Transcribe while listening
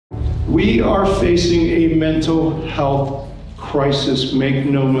We are facing a mental health crisis, make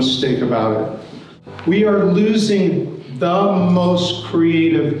no mistake about it. We are losing the most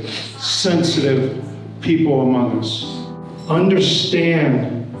creative, sensitive people among us.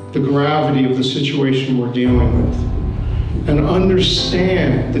 Understand the gravity of the situation we're dealing with, and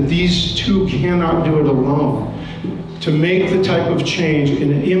understand that these two cannot do it alone. To make the type of change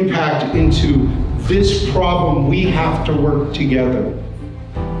and impact into this problem, we have to work together.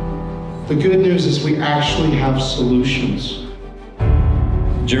 The good news is we actually have solutions.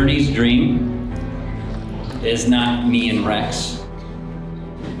 Journey's dream is not me and Rex.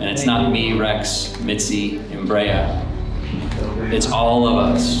 And it's not me, Rex, Mitzi, and Brea. It's all of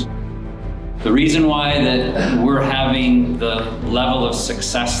us. The reason why that we're having the level of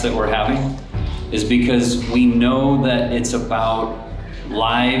success that we're having is because we know that it's about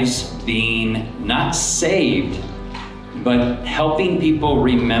lives being not saved, but helping people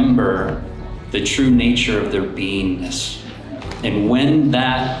remember the true nature of their beingness. And when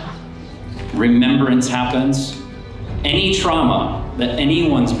that remembrance happens, any trauma that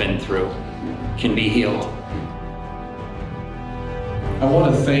anyone's been through can be healed. I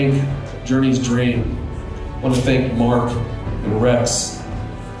want to thank Journey's Dream. I want to thank Mark and Rex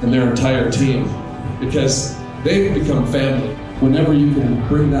and their entire team, because they've become family. Whenever you can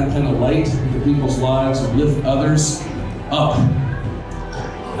bring that kind of light into people's lives and lift others up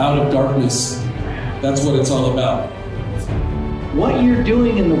out of darkness, that's what it's all about. What you're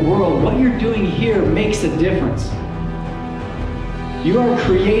doing in the world, what you're doing here makes a difference. You are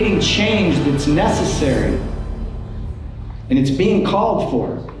creating change that's necessary, and it's being called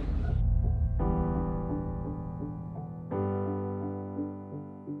for.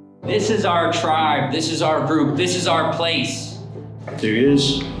 This is our tribe, this is our group, this is our place. There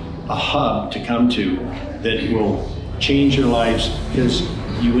is a hub to come to that will change your lives, because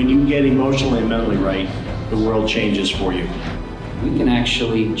when you get emotionally and mentally right, the world changes for you. We can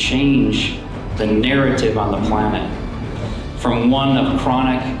actually change the narrative on the planet from one of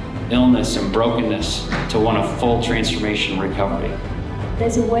chronic illness and brokenness to one of full transformation and recovery.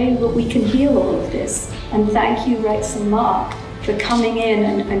 There's a way that we can heal all of this. And thank you, Rex and Mark, for coming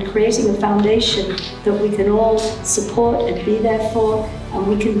in and creating a foundation that we can all support and be there for, and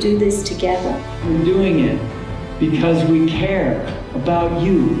we can do this together. We're doing it because we care about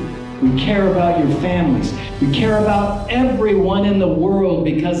you. We care about your families. We care about everyone in the world,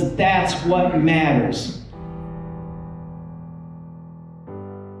 because that's what matters.